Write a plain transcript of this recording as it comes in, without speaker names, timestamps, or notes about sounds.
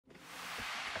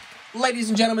Ladies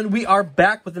and gentlemen, we are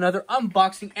back with another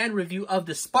unboxing and review of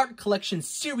the Spartan Collection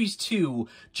Series 2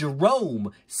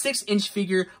 Jerome 6-inch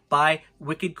figure by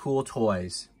Wicked Cool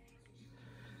Toys.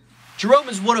 Jerome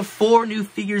is one of 4 new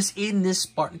figures in this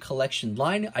Spartan Collection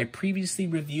line. I previously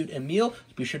reviewed Emile.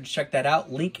 Be sure to check that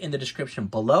out. Link in the description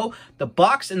below. The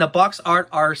box and the box art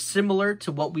are similar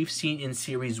to what we've seen in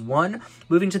Series 1.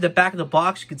 Moving to the back of the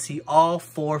box, you can see all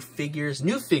 4 figures,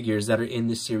 new figures that are in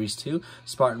this Series 2.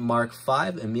 Spartan Mark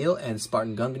V, Emile, and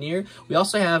Spartan Gungnir. We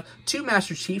also have 2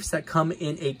 Master Chiefs that come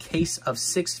in a case of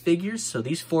 6 figures. So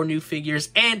these 4 new figures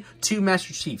and 2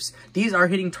 Master Chiefs. These are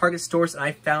hitting Target stores, and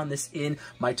I found this in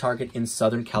my Target in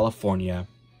Southern California.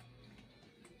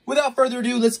 Without further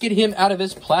ado, let's get him out of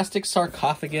his plastic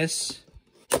sarcophagus.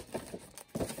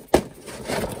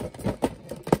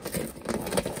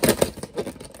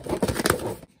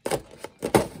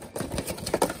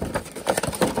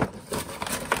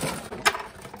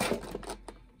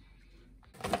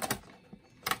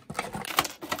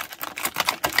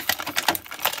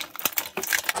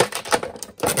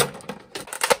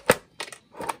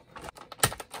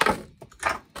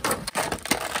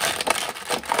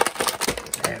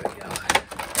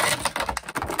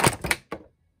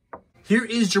 Here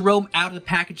is Jerome out of the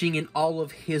packaging in all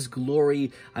of his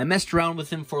glory. I messed around with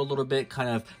him for a little bit, kind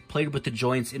of played with the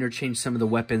joints, interchanged some of the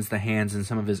weapons, the hands, and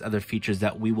some of his other features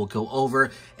that we will go over.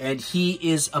 And he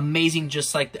is amazing,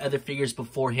 just like the other figures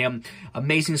before him.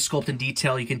 Amazing sculpt and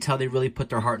detail. You can tell they really put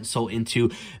their heart and soul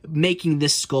into making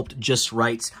this sculpt just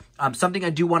right. Something I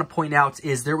do want to point out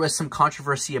is there was some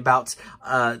controversy about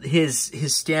his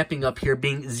stamping up here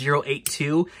being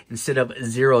 082 instead of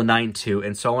 092.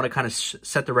 And so I want to kind of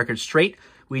set the record straight.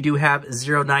 We do have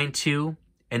 092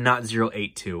 and not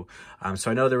 082. So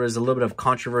I know there was a little bit of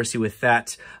controversy with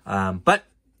that, but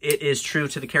it is true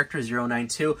to the character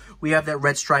 092. We have that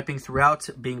red striping throughout,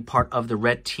 being part of the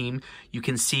red team. You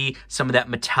can see some of that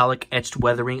metallic etched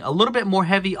weathering, a little bit more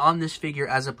heavy on this figure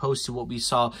as opposed to what we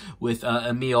saw with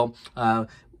Emile.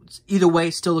 Either way,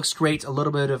 still looks great. A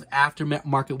little bit of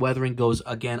aftermarket weathering goes,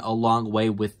 again, a long way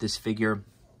with this figure.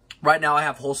 Right now, I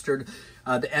have holstered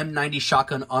the M90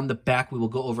 shotgun on the back. We will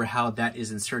go over how that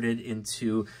is inserted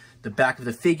into the back of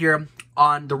the figure.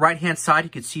 On the right-hand side, you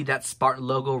can see that Spartan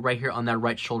logo right here on that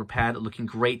right shoulder pad, looking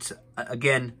great.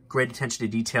 Again, great attention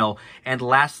to detail. And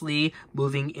lastly,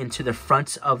 moving into the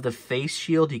front of the face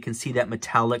shield, you can see that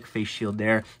metallic face shield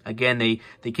there. Again,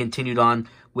 they continued on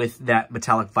with that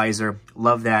metallic visor.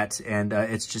 Love that, and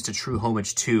it's just a true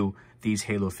homage to these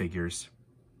Halo figures.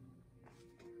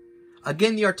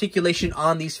 Again, the articulation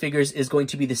on these figures is going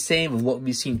to be the same of what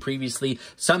we've seen previously.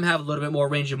 Some have a little bit more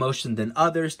range of motion than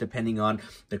others, depending on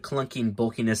the clunky and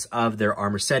bulkiness of their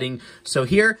armor setting. So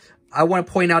here, I want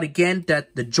to point out again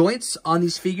that the joints on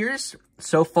these figures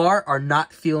so far are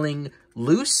not feeling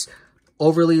loose,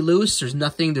 overly loose. There's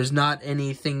not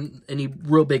any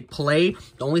real big play.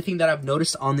 The only thing that I've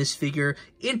noticed on this figure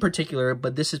in particular,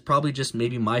 but this is probably just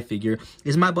maybe my figure,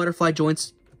 is my butterfly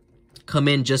joints come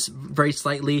in just very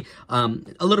slightly, a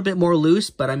little bit more loose,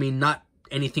 but I mean, not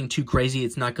anything too crazy.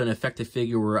 It's not going to affect the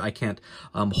figure where I can't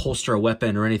holster a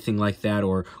weapon or anything like that,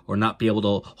 or not be able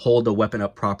to hold the weapon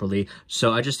up properly.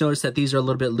 So I just noticed that these are a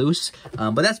little bit loose,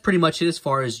 but that's pretty much it as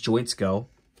far as joints go.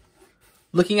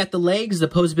 Looking at the legs, the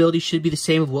posability should be the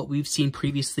same of what we've seen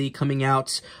previously coming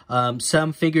out.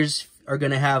 Some figures are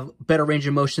going to have better range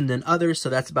of motion than others, so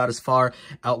that's about as far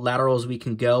out lateral as we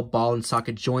can go. Ball and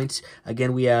socket joints.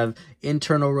 Again, we have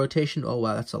internal rotation. Oh,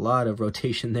 wow, that's a lot of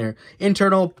rotation there.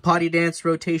 Internal potty dance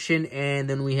rotation, and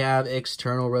then we have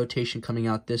external rotation coming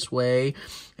out this way.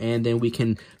 And then we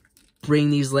can bring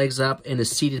these legs up in a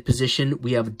seated position.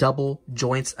 We have double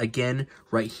joints again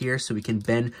right here, so we can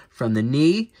bend from the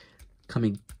knee,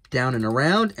 coming down and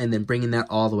around, and then bringing that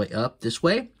all the way up this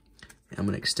way. I'm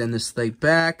going to extend this leg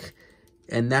back,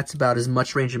 and that's about as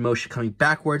much range of motion coming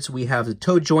backwards. We have the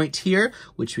toe joint here,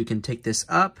 which we can take this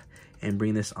up and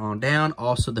bring this on down.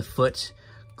 Also the foot,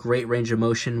 great range of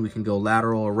motion. We can go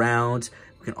lateral around.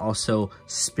 We can also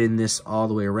spin this all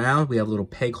the way around. We have little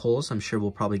peg holes. I'm sure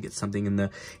we'll probably get something in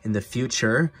the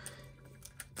future.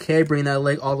 Okay, bring that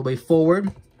leg all the way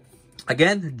forward.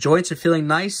 Again, the joints are feeling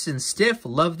nice and stiff.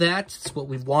 Love that. It's what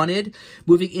we've wanted.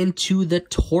 Moving into the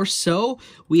torso,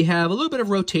 we have a little bit of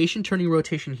rotation, turning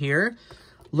rotation here.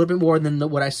 A little bit more than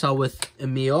what I saw with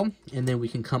Emile. And then we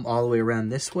can come all the way around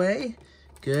this way.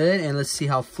 Good. And let's see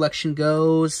how flexion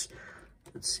goes.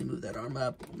 Let's see, move that arm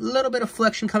up. A little bit of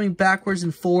flexion coming backwards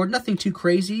and forward. Nothing too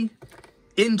crazy.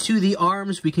 Into the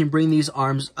arms, we can bring these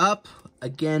arms up.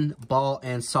 Again, ball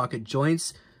and socket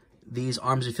joints. These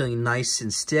arms are feeling nice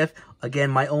and stiff.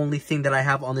 Again, my only thing that I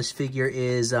have on this figure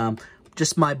is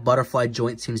Just my butterfly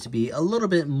joint seems to be a little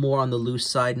bit more on the loose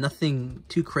side. Nothing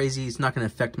too crazy. It's not going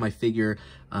to affect my figure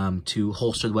to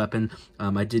holster the weapon.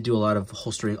 I did do a lot of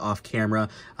holstering off camera.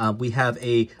 We have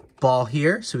a ball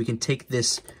here, so we can take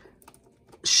this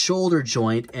shoulder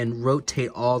joint and rotate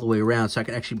all the way around, so I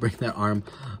can actually bring that arm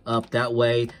up that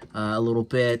way a little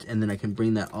bit, and then I can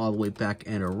bring that all the way back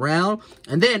and around.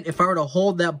 And then if I were to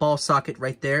hold that ball socket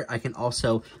right there, I can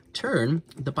also turn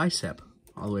the bicep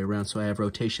all the way around, so I have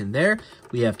rotation there.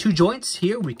 We have two joints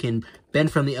here. We can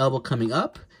bend from the elbow coming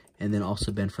up, and then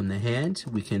also bend from the hand.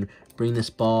 We can bring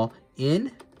this ball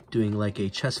in, doing like a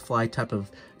chest fly type of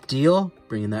deal,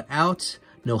 bringing that out.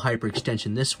 No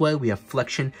hyperextension this way. We have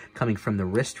flexion coming from the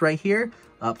wrist right here,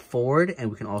 up forward,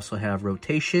 and we can also have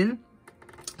rotation.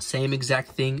 Same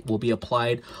exact thing will be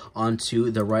applied onto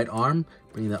the right arm.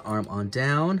 Bring the arm on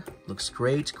down. Looks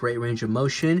great. Great range of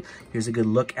motion. Here's a good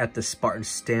look at the Spartan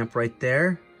stamp right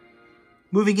there.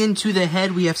 Moving into the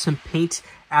head, we have some paint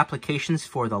applications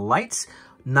for the lights.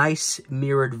 Nice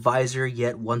mirrored visor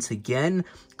yet once again.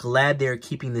 Glad they're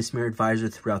keeping this mirrored visor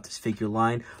throughout this figure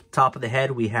line. Top of the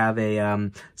head, we have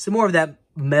a some more of that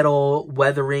metal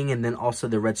weathering, and then also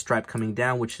the red stripe coming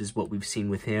down, which is what we've seen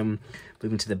with him.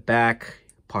 Moving to the back,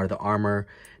 part of the armor,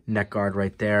 neck guard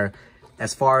right there.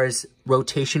 As far as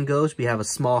rotation goes, we have a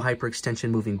small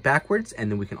hyperextension moving backwards, and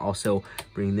then we can also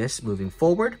bring this moving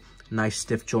forward. Nice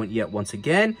stiff joint yet once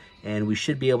again, and we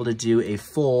should be able to do a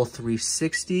full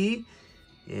 360.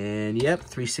 And yep,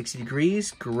 360 degrees.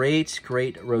 Great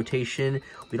rotation.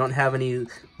 We don't have any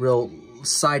real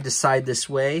side to side this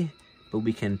way, but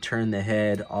we can turn the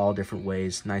head all different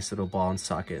ways. Nice little ball and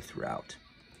socket throughout.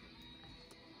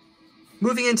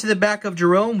 Moving into the back of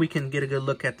Jerome, we can get a good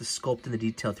look at the sculpt and the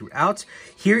detail throughout.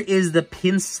 Here is the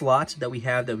pin slot that we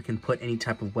have that we can put any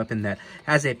type of weapon that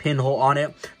has a pinhole on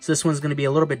it. So this one's going to be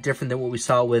a little bit different than what we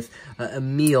saw with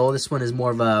Emile. This one is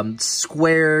more of a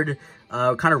squared,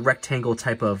 kind of rectangle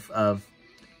type of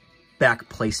back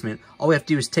placement. All we have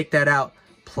to do is take that out,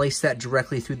 place that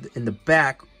directly through in the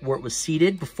back where it was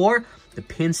seated before. The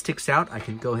pin sticks out. I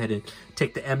can go ahead and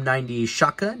take the M90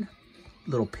 shotgun.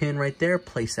 Little pin right there,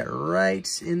 place that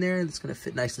right in there. It's going to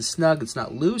fit nice and snug. It's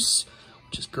not loose,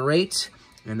 which is great.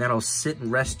 And that'll sit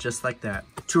and rest just like that.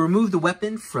 To remove the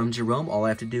weapon from Jerome, all I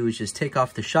have to do is just take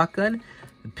off the shotgun.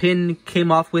 The pin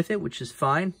came off with it, which is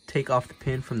fine. Take off the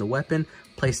pin from the weapon,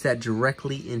 place that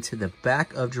directly into the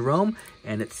back of Jerome,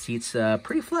 and it seats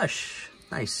pretty flush.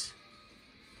 Nice.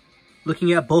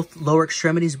 Looking at both lower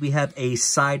extremities, we have a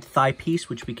side thigh piece,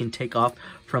 which we can take off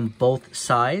from both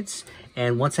sides.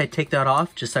 And once I take that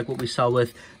off, just like what we saw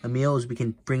with Emile, is we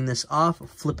can bring this off,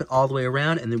 flip it all the way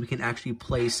around, and then we can actually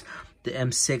place the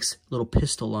M6 little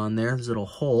pistol on there. There's a little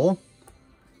hole.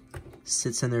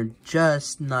 Sits in there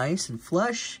just nice and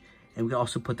flush. And we can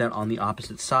also put that on the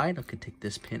opposite side. I could take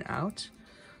this pin out.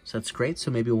 So that's great.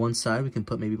 So maybe on one side we can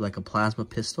put maybe like a plasma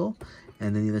pistol,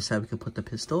 and then the other side we can put the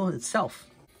pistol itself.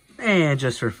 And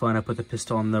just for fun, I put the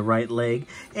pistol on the right leg.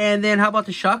 And then how about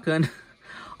the shotgun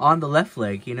on the left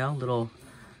leg? You know,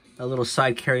 a little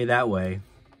side carry that way.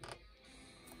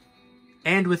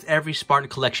 And with every Spartan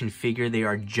Collection figure, they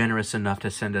are generous enough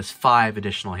to send us 5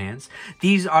 additional hands.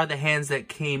 These are the hands that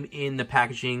came in the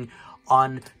packaging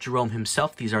on Jerome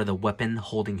himself. These are the weapon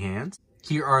holding hands.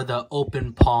 Here are the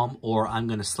open palm or I'm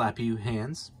gonna slap you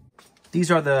hands. These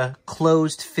are the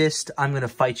closed fist, I'm gonna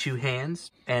fight you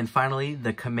hands. And finally,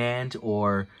 the command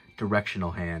or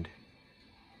directional hand.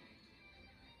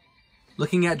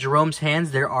 Looking at Jerome's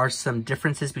hands, there are some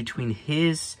differences between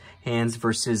his hands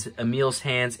versus Emile's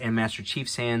hands and Master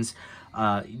Chief's hands.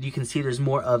 You can see there's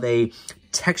more of a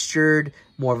textured,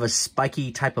 more of a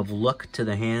spiky type of look to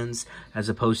the hands, as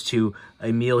opposed to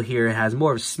Emile here has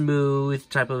more of a smooth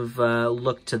type of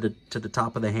look to the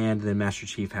top of the hand, and then Master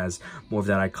Chief has more of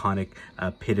that iconic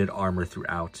pitted armor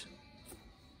throughout.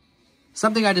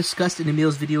 Something I discussed in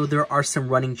Emile's video, there are some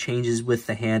running changes with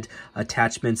the hand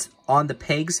attachments on the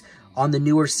pegs. On the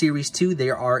newer Series 2, they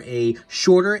are a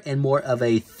shorter and more of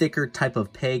a thicker type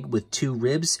of peg with 2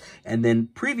 ribs. And then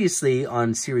previously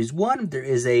on Series 1, there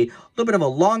is a little bit of a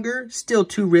longer, still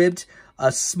 2-ribbed,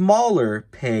 a smaller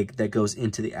peg that goes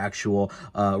into the actual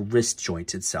wrist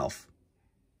joint itself.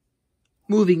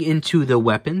 Moving into the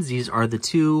weapons, these are the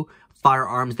 2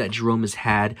 firearms that Jerome has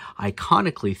had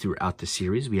iconically throughout the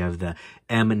series. We have the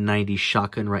M90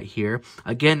 shotgun right here.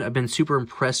 Again, I've been super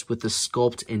impressed with the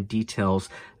sculpt and details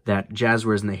that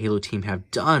Jazwares and the Halo team have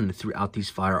done throughout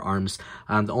these firearms.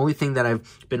 The only thing that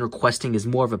I've been requesting is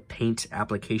more of a paint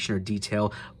application or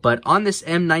detail. But on this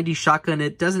M90 shotgun,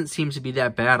 it doesn't seem to be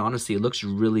that bad. Honestly, it looks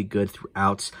really good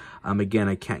throughout. Again,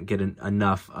 I can't get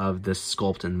enough of the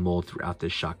sculpt and mold throughout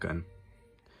this shotgun.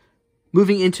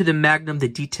 Moving into the Magnum, the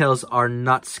details are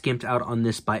not skimped out on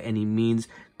this by any means.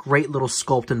 Great little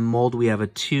sculpt and mold. We have a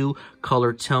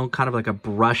 2-color tone, kind of like a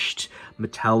brushed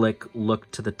metallic look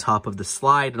to the top of the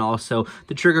slide. And also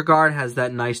the trigger guard has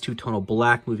that nice 2-tonal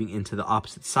black moving into the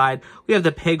opposite side. We have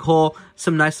the peg hole,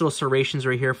 some nice little serrations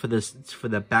right here for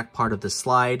the back part of the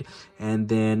slide, and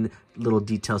then little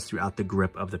details throughout the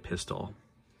grip of the pistol.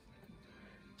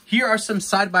 Here are some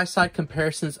side-by-side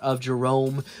comparisons of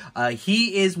Jerome.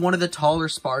 He is one of the taller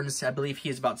Spartans. I believe he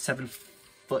is about 7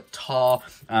 foot tall,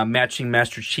 matching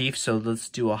Master Chief. So let's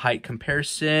do a height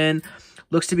comparison.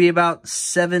 Looks to be about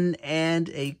 7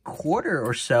 1/4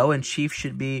 or so, and Chief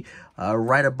should be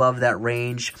right above that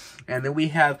range. And then we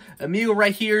have Emile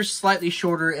right here, slightly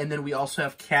shorter, and then we also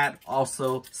have Cat,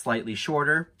 also slightly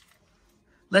shorter.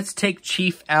 Let's take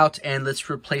Chief out and let's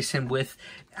replace him with,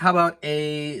 how about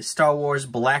a Star Wars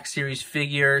Black Series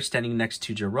figure standing next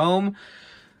to Jerome.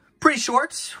 Pretty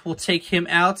short. We'll take him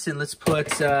out and let's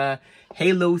put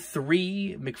Halo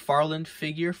 3 McFarlane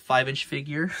figure, 5-inch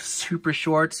figure, super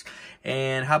short.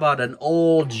 And how about an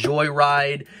old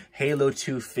Joyride Halo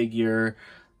 2 figure,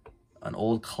 an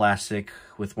old classic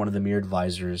with one of the mirrored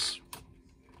visors.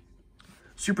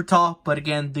 Super tall, but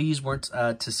again, these weren't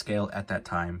to scale at that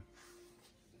time.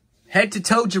 Head to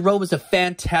toe, Jerome is a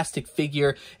fantastic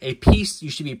figure, a piece you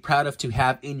should be proud of to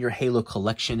have in your Halo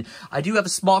collection. I do have a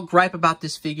small gripe about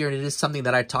this figure, and it is something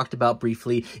that I talked about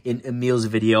briefly in Emile's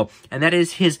video, and that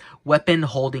is his weapon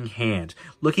holding hand.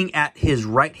 Looking at his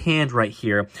right hand right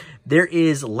here, there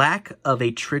is lack of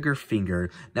a trigger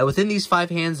finger. Now within these 5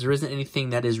 hands, there isn't anything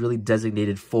that is really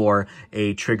designated for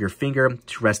a trigger finger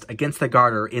to rest against the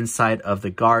guard or inside of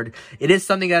the guard. It is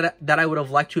something that I would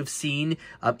have liked to have seen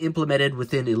implemented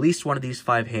within at least one of these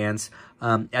 5 hands.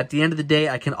 At the end of the day,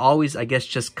 I can always, I guess,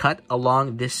 just cut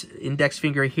along this index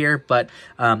finger here, but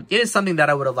it is something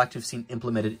that I would have liked to have seen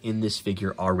implemented in this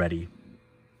figure already.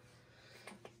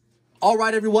 All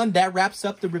right, everyone, that wraps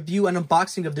up the review and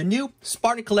unboxing of the new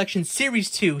Spartan Collection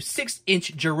Series 2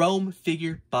 6-inch Jerome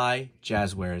figure by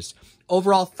Jazwares.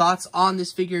 Overall thoughts on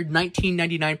this figure: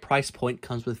 $19.99 price point,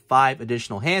 comes with 5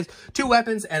 additional hands, 2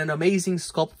 weapons, and an amazing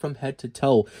sculpt from head to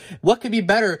toe. What could be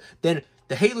better than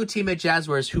the Halo team at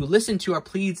Jazwares, who listened to our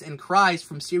pleas and cries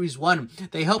from Series 1.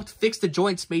 They helped fix the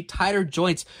joints, made tighter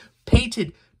joints,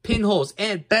 painted pinholes,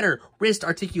 and better wrist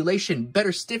articulation,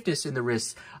 better stiffness in the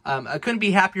wrists. I couldn't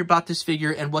be happier about this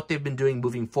figure and what they've been doing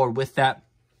moving forward with that.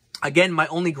 Again, my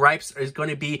only gripes is going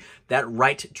to be that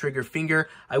right trigger finger.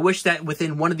 I wish that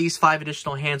within one of these 5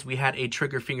 additional hands, we had a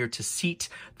trigger finger to seat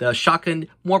the shotgun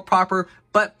more proper.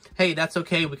 But hey, that's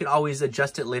okay. We can always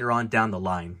adjust it later on down the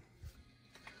line.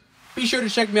 Be sure to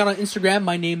check me out on Instagram.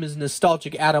 My name is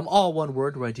Nostalgic Adam, all one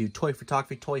word, where I do toy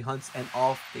photography, toy hunts, and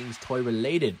all things toy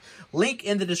related. Link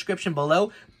in the description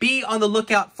below. Be on the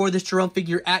lookout for this Jerome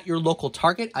figure at your local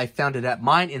Target. I found it at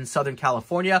mine in Southern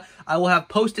California. I will have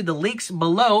posted the links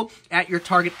below at your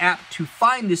Target app to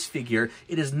find this figure.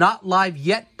 It is not live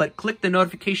yet, but click the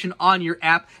notification on your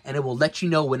app and it will let you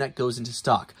know when it goes into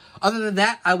stock. Other than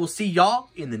that, I will see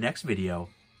y'all in the next video.